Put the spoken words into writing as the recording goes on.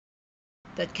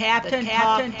The Captain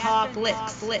Talk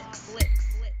Flicks.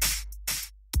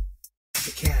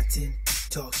 The Captain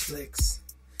talks flicks.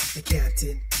 The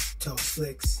Captain talks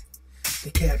flicks.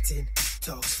 The Captain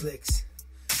talks flicks.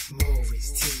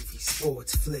 Movies, TV,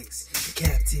 sports, flicks. The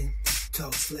Captain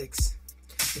talks flicks.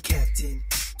 The Captain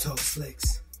talks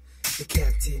flicks. The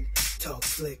Captain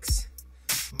talks flicks.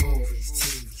 Movies,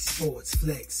 TV, sports,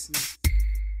 flicks.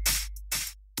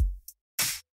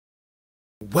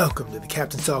 Welcome to the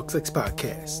Captain Talk Flicks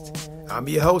podcast. I'm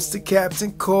your host, the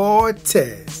Captain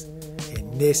Cortez,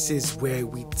 and this is where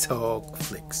we talk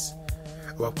flicks.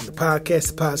 Welcome to the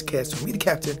podcast where me, the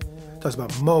Captain, talks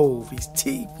about movies,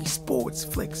 TV, sports,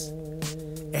 flicks,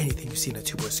 anything you see on a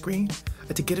tube or screen. I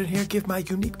like to get in here and give my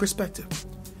unique perspective,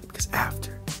 because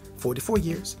after 44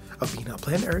 years of being on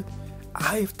planet Earth,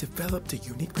 I've developed a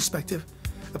unique perspective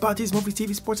about these movies,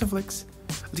 TV, sports, and flicks.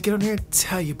 I like to get on here and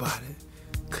tell you about it,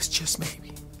 because just maybe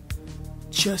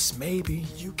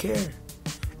you care.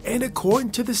 And according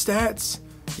to the stats,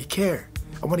 you care.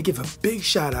 I want to give a big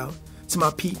shout out to my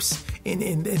peeps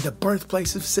in the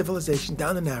birthplace of civilization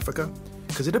down in Africa,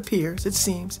 because it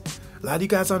seems, a lot of you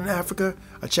guys out in Africa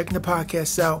are checking the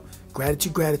podcasts out.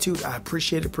 Gratitude. I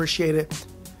appreciate it.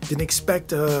 Didn't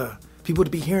expect people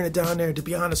to be hearing it down there, to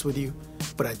be honest with you,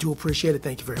 but I do appreciate it.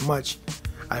 Thank you very much.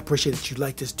 I appreciate that you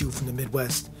like this dude from the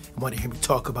Midwest and want to hear me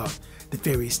talk about the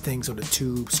various things on the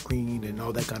tube screen and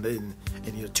all that kind of,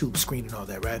 and your tube screen and all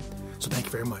that, right? So thank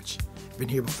you very much. If you've been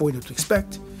here before, you know what to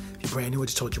expect. If you're brand new, I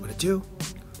just told you what to do.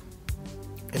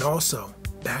 And also,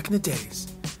 back in the days,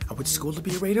 I went to school to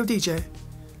be a radio DJ,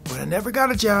 but I never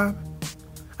got a job.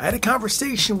 I had a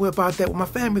conversation about that with my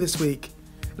family this week,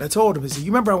 and I told them, I said,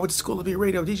 you remember I went to school to be a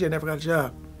radio DJ, I never got a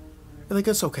job. They're like,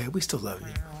 it's okay, we still love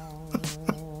you.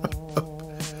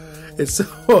 And so,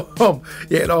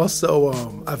 and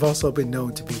also, I've also been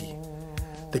known to be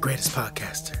the greatest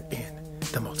podcaster in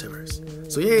the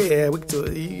multiverse. So yeah, we can do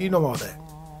it. You know all that.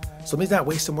 So let's not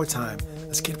waste some more time.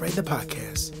 Let's get right into the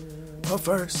podcast. But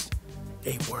first,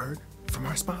 a word from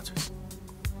our sponsors.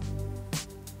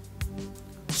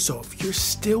 So if you're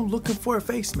still looking for a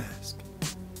face mask,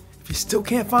 if you still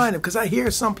can't find them, because I hear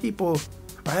some people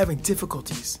are having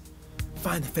difficulties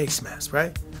finding face masks,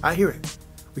 right? I hear it.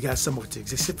 We got some of the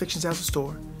Existing Fictions out of the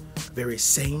store, various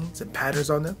sayings and patterns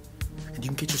on them, and you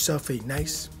can get yourself a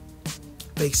nice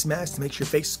face mask to make sure your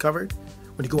face is covered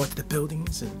when you go into the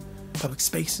buildings and public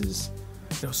spaces,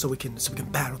 so we can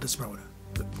battle this Rona.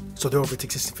 So they're over at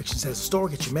Existing Fictions out of the store.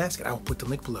 Get your mask, and I will put the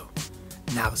link below.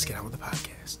 Now let's get on with the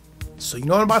podcast. So you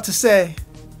know what I'm about to say.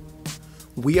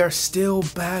 We are still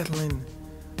battling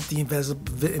the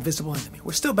invisible enemy.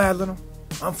 We're still battling them,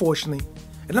 unfortunately.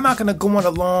 And I'm not going to go on a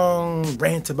long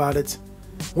rant about it.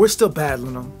 We're still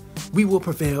battling them. We will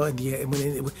prevail in the end.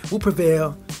 We'll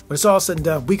prevail. When it's all said and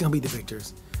done, we're going to be the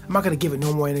victors. I'm not going to give it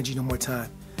no more energy, no more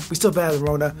time. We still battling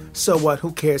Rona. So what?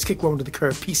 Who cares? Kick Rona to the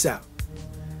curb. Peace out.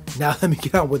 Now let me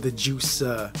get on with the juice,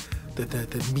 the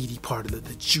meaty part of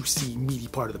the juicy, meaty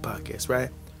part of the podcast, right?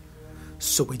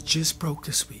 So we just broke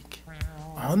this week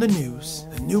on the news.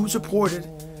 The news reported.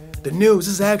 The news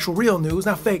is actual real news,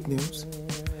 not fake news.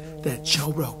 That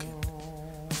Joe Rogan,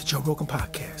 the Joe Rogan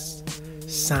podcast,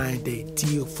 signed a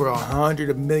deal for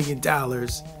 $100 million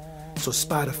so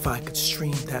Spotify could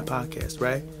stream that podcast,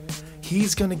 right?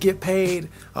 He's going to get paid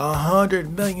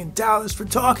 $100 million for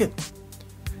talking.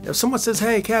 Now, if someone says,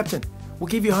 hey, Captain, we'll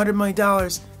give you $100 million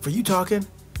for you talking,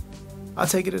 I'll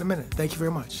take it in a minute. Thank you very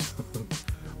much.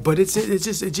 But it's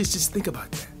just think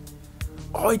about that.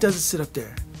 All he does is sit up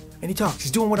there and he talks. He's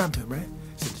doing what I'm doing, right?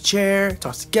 In the chair,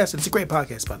 talks to guests. It's a great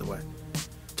podcast, by the way.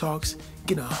 Talks,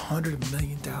 getting $100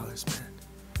 million, man.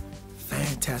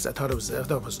 Fantastic. I thought it was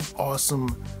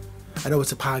awesome. I know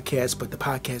it's a podcast, but the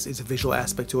podcast is a visual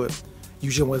aspect to it.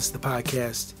 Usually when it's the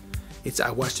podcast, I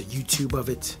watched a YouTube of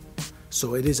it.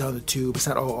 So it is on the tube. It's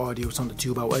not all audio, it's on the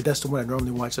tube. That's the one I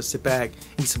normally watch. I sit back,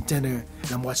 eat some dinner,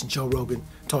 and I'm watching Joe Rogan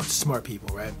talk to smart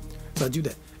people, right? So I do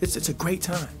that. It's a great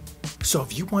time. So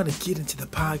if you want to get into the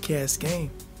podcast game,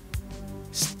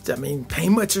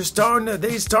 payments are starting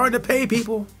to pay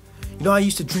people. I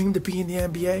used to dream to be in the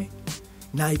NBA.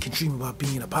 Now you can dream about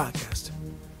being a podcaster.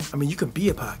 You can be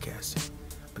a podcaster,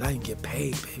 but now you can get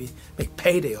paid, baby. Make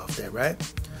payday off that, right?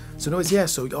 So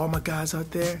all my guys out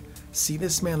there, see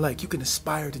this, man, you can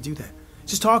aspire to do that.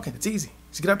 Just talking, it's easy.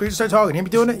 Just get up here and start talking. Hear me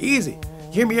doing it? Easy.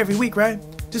 You hear me every week, right?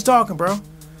 Just talking, bro.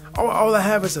 All I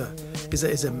have is I did a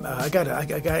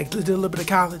little bit of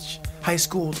college, high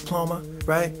school diploma,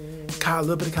 right? A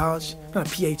little bit of college, not a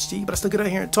PhD, but I still get out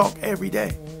here and talk every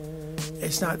day.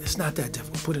 It's not that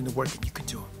difficult. Put in the work and you can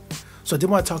do it. So I did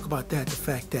want to talk about that, the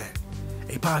fact that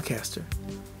a podcaster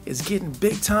is getting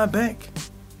big time bank.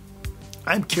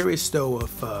 I'm curious though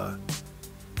if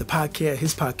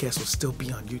his podcast will still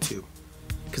be on YouTube,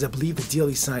 because I believe the deal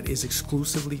he signed is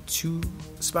exclusively to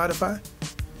Spotify.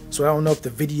 So I don't know if the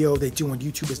video they do on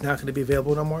YouTube is not going to be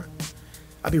available no more.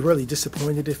 I'd be really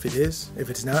disappointed if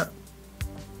it's not.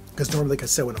 Because normally, like I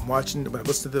said, when I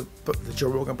listen to the Joe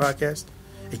Rogan podcast,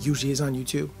 it usually is on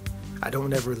YouTube. I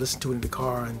don't ever listen to it in the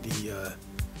car on the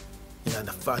on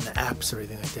the apps or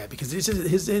anything like that, because it's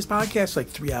just, his podcast is like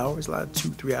 3 hours,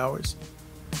 2-3 hours.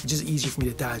 It's just easier for me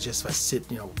to digest if I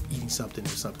sit, eating something or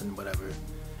something, whatever,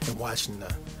 and watching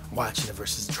it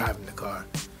versus driving the car.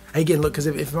 I get because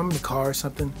if I'm in the car or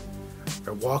something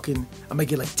or walking, I might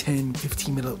get like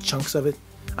 10-15 minute chunks of it.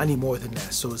 I need more than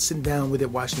that. So sitting down with it,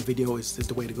 watching the video is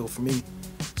the way to go for me.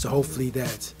 So hopefully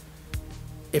that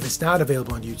if it's not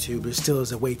available on YouTube, there still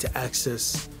is a way to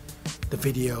access the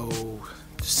video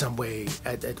some way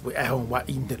at home while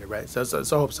eating dinner, right? So I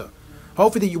hope so.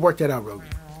 Hopefully that you work that out, Rogan.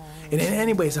 And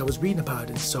anyways, I was reading about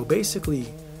it. So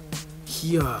basically,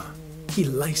 he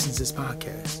licensed his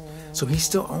podcast. So he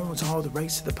still owns all the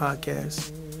rights to the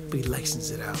podcast, but he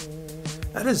licensed it out.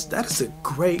 That is a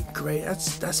great,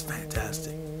 that's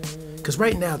fantastic. Because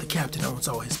right now, the captain owns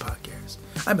all his podcasts.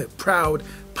 I'm a proud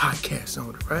podcast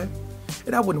owner, right?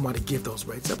 And I wouldn't want to give those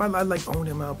rights up. I like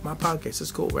owning my podcast.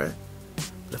 It's cool, right?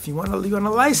 But if you want to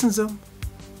license them,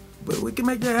 but we can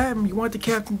make that happen. You want the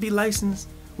captain to be licensed?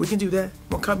 We can do that.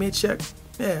 Want to cut me a check?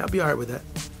 Yeah, I'll be alright with that.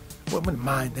 Well, I wouldn't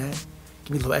mind that.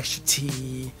 Give me a little extra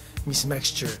tea. Give me some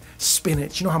extra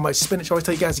spinach. You know how much spinach? I always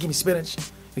tell you guys to give me spinach.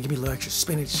 Give me a little extra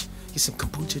spinach. Get some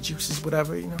kombucha juices,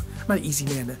 whatever, I'm not an easy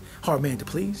man, hard man to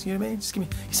please, you know what I mean? Just give me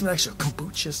some extra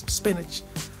kombucha, some spinach,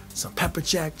 some pepper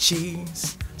jack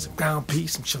cheese, some ground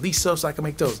beef, some chorizo, so I can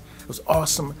make those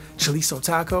awesome chorizo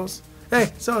tacos.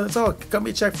 Hey, so that's all. Cut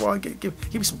me a check for it.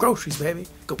 Give me some groceries, baby.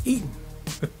 Go eating.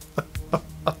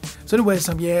 So anyways,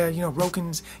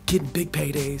 Rogan's getting big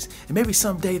paydays, and maybe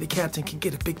someday the captain can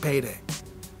get a big payday.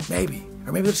 Maybe.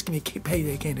 Or maybe they'll just give me a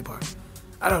payday candy bar.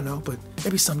 I don't know, but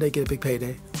maybe someday get a big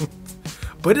payday.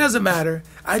 But it doesn't matter.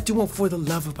 I do it for the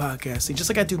love of podcasting. Just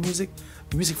like I do music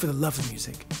for the love of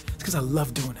music. It's because I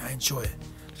love doing it. I enjoy it.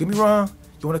 Don't get me wrong.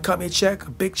 You want to cut me a check,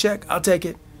 a big check? I'll take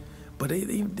it. But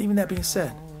even that being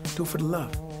said, do it for the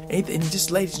love. And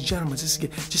just, ladies and gentlemen,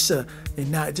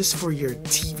 just for your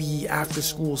TV after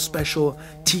school special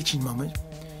teaching moment.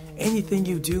 Anything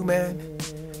you do, man.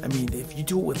 I mean, if you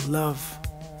do it with love,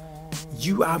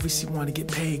 you obviously want to get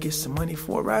paid, get some money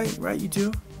for it, right? Right, you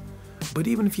do. But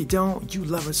even if you don't, you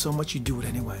love it so much, you do it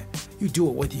anyway. You do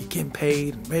it whether you're getting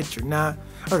paid and rich or not.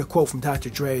 I heard a quote from Dr.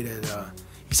 Dre that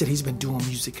he said he's been doing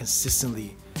music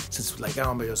consistently since, I don't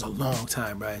remember, it was a long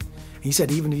time, right? And he said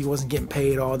even if he wasn't getting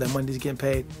paid all that money he's getting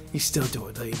paid, he still do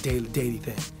it, like a daily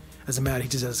thing. Doesn't matter, he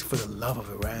just does it for the love of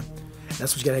it, right? And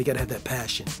that's what you gotta have that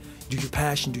passion. Do your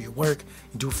passion, do your work,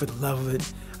 you do it for the love of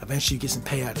it. Eventually you get some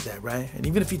pay out of that, right? And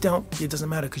even if you don't, it doesn't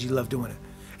matter because you love doing it.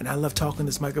 And I love talking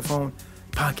this microphone.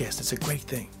 Podcast, it's a great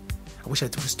thing. I wish I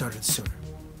would have started sooner.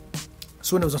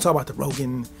 So when I was talking about the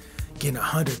Rogan getting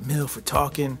 100 mil for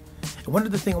talking, and one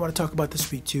of the things I want to talk about this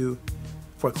week too,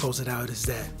 before I close it out, is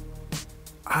that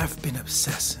I've been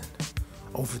obsessing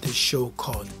over this show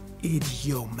called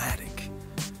Idiomatic.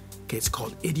 Okay, it's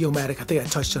called Idiomatic. I think I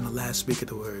touched on it last week at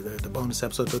the bonus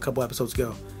episode, a couple episodes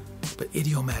ago. But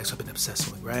Idiomatic I've been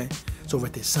obsessing with, right? So over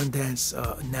at the Sundance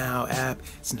Now app,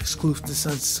 it's an exclusive to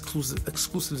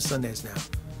Sundance Now.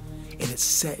 And it's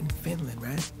set in Finland,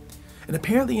 right? And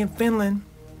apparently in Finland,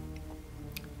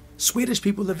 Swedish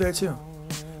people live there too.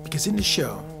 Because in the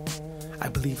show, I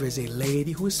believe there's a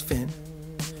lady who is Finn,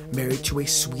 married to a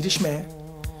Swedish man.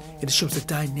 And it shows the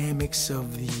dynamics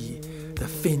of the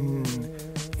Finn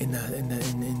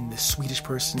and the Swedish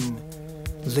person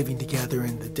living together,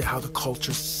 and how the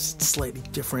culture's slightly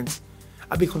different.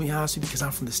 I'll be completely honest with you, because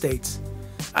I'm from the States.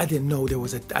 I didn't know there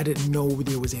was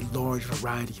a large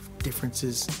variety of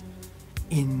differences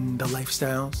in the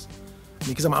lifestyles. I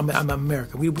mean, because I'm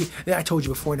American. I told you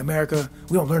before, in America,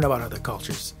 we don't learn about other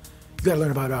cultures. You gotta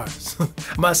learn about ours.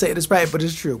 I'm not saying it's right, but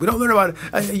it's true. We don't learn about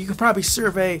it. You could probably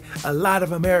survey a lot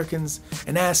of Americans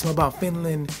and ask them about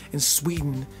Finland and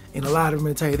Sweden, and a lot of them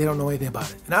will tell you they don't know anything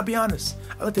about it. And I'll be honest,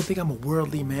 I like to think I'm a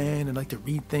worldly man and like to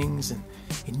read things and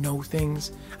know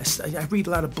things. I read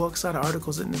a lot of books, a lot of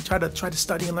articles, and try to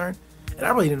study and learn. And I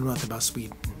really didn't know nothing about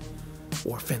Sweden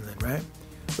or Finland, right?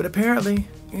 But apparently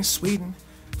in Sweden,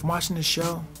 from watching the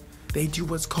show, they do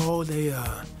what's called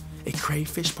a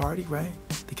crayfish party, right?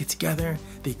 They get together,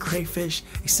 they crayfish,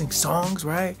 they sing songs,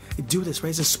 right? They do this,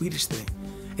 right? It's a Swedish thing.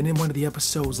 And in one of the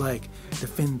episodes, like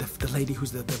the lady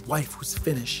who's the wife who's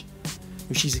Finnish,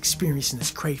 she's experiencing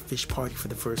this crayfish party for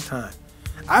the first time.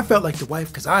 I felt like the wife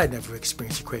because I had never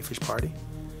experienced a crayfish party.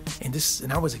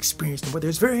 And I was experiencing the weather.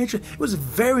 It was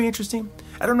very interesting.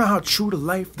 I don't know how true to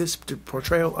life this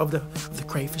portrayal of the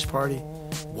crayfish party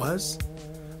was,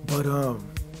 but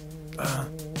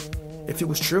if it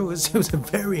was true, it was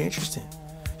very interesting.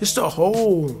 Just a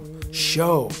whole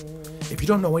show. If you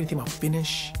don't know anything about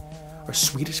Finnish or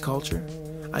Swedish culture,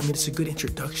 I mean, it's a good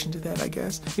introduction to that, I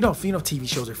guess. You know, TV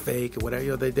shows are fake or whatever.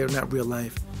 You know, they're not real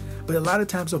life, but a lot of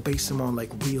times they'll base them on like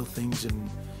real things, and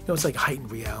it's like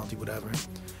heightened reality, whatever.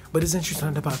 But it's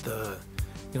interesting about the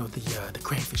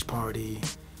crayfish party.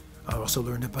 I also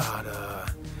learned about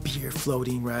beer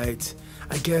floating, right?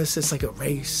 I guess it's like a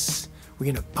race. We're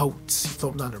in a boat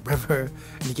floating down the river,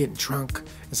 and you're getting drunk.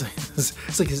 It's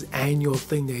like this annual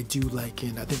thing they do, like I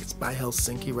think it's by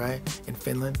Helsinki, right, in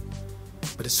Finland,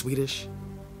 but it's Swedish.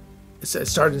 It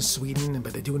started in Sweden,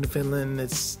 but they do it in Finland.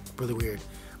 It's really weird.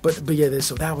 But yeah,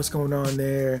 so that was going on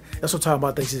there. They also talking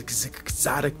about these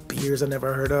exotic beers I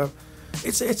never heard of.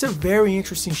 It's a very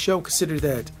interesting show. Consider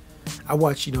that I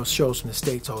watch shows from the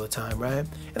States all the time, right?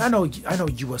 And I know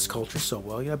U.S. culture so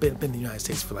well. I've been in the United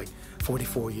States for like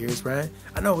 44 years, right?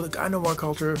 I know our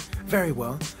culture very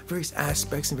well, various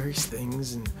aspects and various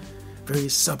things and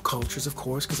various subcultures, of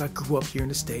course, because I grew up here in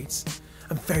the States.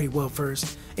 I'm very well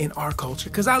versed in our culture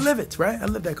because I live it, right? I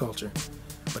live that culture.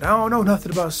 But I don't know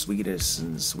nothing about Sweden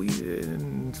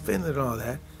and Finland and all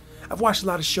that. I've watched a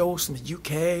lot of shows from the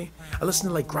UK. I listen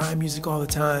to like grime music all the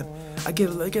time. I got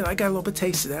a little bit of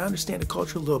taste of that. I understand the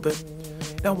culture a little bit.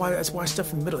 Now I watch stuff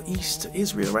from the Middle East,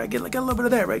 Israel, right? Get a little bit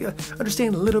of that, right?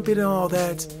 Understand a little bit of all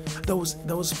that,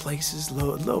 those places, a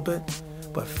little bit.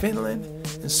 But Finland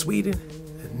and Sweden,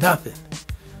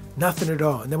 nothing at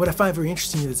all. And then what I find very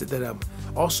interesting is that I'm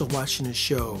also watching a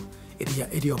show,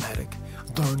 Idiomatic,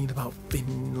 learning about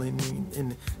Finland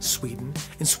and Sweden.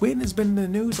 And Sweden has been in the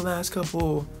news the last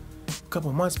couple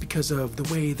months because of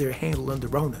the way they're handling the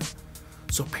Rona.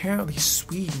 So apparently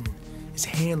Sweden is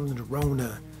handling the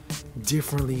Rona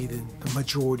differently than the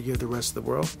majority of the rest of the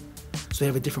world. So they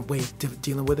have a different way of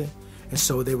dealing with it. And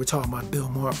so they were talking about Bill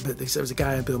Maher, but there was a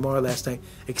guy on Bill Maher last night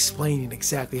explaining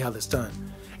exactly how that's done.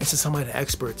 And since I'm not an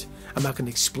expert, I'm not going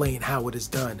to explain how it is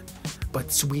done.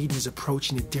 But Sweden is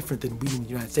approaching it different than we in the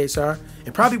United States are.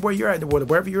 And probably where you're at in the world,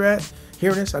 wherever you're at,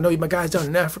 hearing this, I know my guys down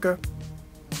in Africa,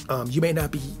 you may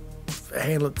not be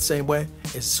handling it the same way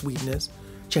as Sweden is.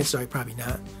 Chances are probably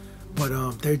not. But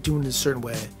they're doing it a certain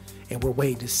way. And we're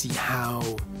waiting to see how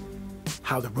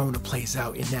the Rona plays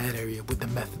out in that area with the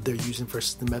method they're using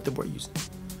versus the method we're using.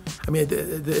 I mean,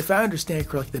 if I understand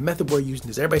correctly, the method we're using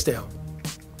is everybody stay home.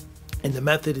 And the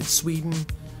method in Sweden,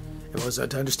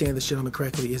 to understand this gentleman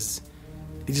correctly, is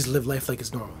they just live life like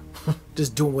it's normal.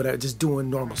 just doing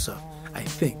normal stuff. I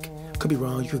think. Could be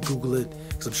wrong. You could Google it,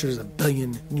 because I'm sure there's a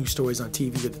billion news stories on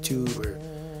TV or the tube or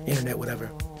internet, whatever.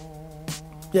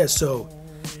 Yeah, so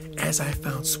as I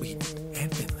found Sweden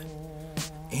and Finland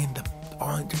in the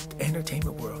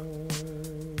entertainment world,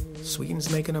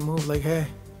 Sweden's making a move like, hey,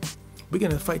 we're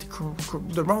going to fight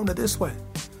the Rona this way.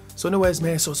 So anyways,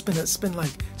 man, so it's been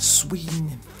like Sweden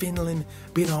and Finland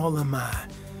being all in my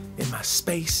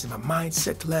space, in my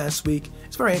mindset the last week.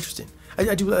 It's very interesting.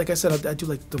 I do, like I said, I do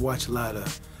like to watch a lot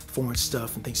of foreign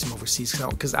stuff and things from overseas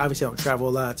because obviously I don't travel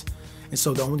a lot. And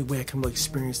so the only way I can really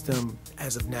experience them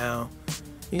as of now,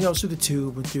 through the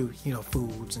tube and through,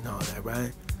 foods and all that,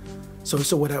 right? So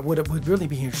what would really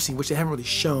be interesting, which they haven't really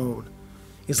shown,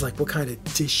 is like what kind of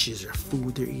dishes or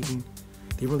food they're eating.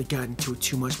 They really got into it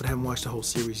too much, but I haven't watched the whole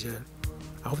series yet.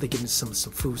 I hope they get into some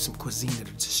food, some cuisine that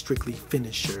are just strictly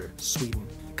Finnish or Sweden,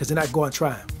 because then I'd go and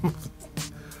try them.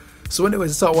 So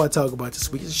anyways, that's all I want to talk about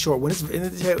this week. It's a short one. Just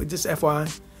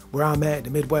FYI, where I'm at,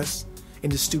 the Midwest, in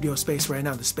the studio space right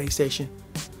now, the space station,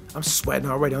 I'm sweating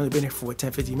already. I've only been here for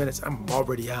 10, 15 minutes. I'm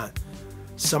already hot.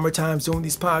 Summertime doing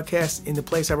these podcasts in the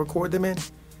place I record them in,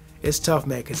 it's tough,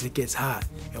 man, because it gets hot.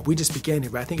 And we just began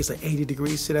it, right? I think it's like 80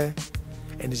 degrees today.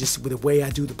 And it's just with the way I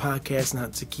do the podcast,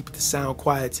 not to keep the sound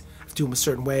quiet, I have to do them a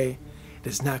certain way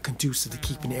that's not conducive to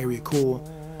keeping the area cool.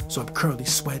 So I'm currently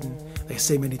sweating. Like I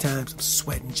say many times, I'm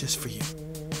sweating just for you,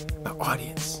 my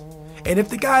audience. And if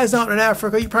the guys out in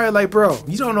Africa, you're probably like, bro,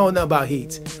 you don't know nothing about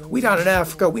heat. We down in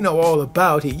Africa, we know all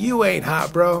about heat. You ain't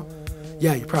hot, bro.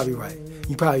 Yeah, you're probably right.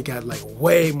 You probably got like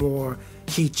way more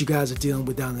heat you guys are dealing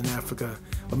with down in Africa.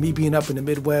 But me being up in the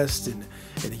Midwest and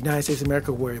in the United States of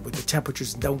America, where with the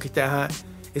temperatures don't get that hot,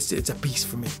 it's a beast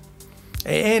for me.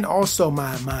 And also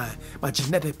my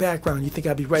genetic background, you think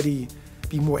I'd be ready,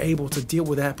 be more able to deal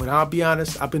with that? But I'll be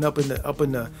honest, I've been up in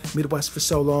the Midwest for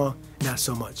so long, not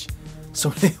so much. So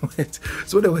anyways,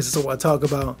 that's what I talk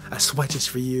about. I sweat just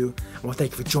for you. I want to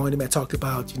thank you for joining me. I talked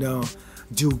about,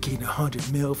 Dude getting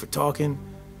 100 mil for talking.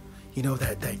 You know,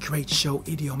 that great show,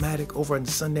 Idiomatic, over on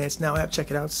the Sundance Now app.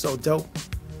 Check it out. It's so dope.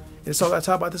 And that's all I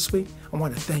talk about this week. I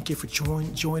want to thank you for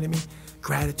joining me.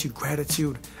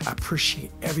 Gratitude. I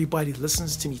appreciate everybody that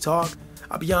listens to me talk.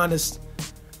 I'll be honest,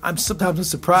 I'm sometimes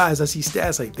surprised. I see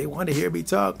stats like they want to hear me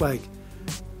talk. Like,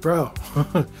 bro,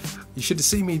 you should have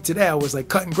seen me today. I was like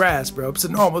cutting grass, bro. I'm just a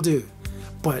normal dude.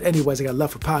 But anyways, I got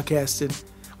love for podcasting.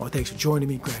 Oh, thanks for joining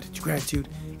me. Gratitude.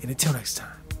 And until next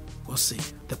time, we'll see.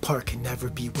 The part can never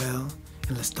be well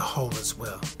unless the whole is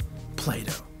well.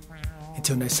 Plato.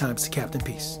 Until next time, it's the Captain.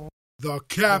 Peace. The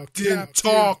Captain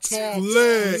talks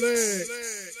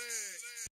flicks.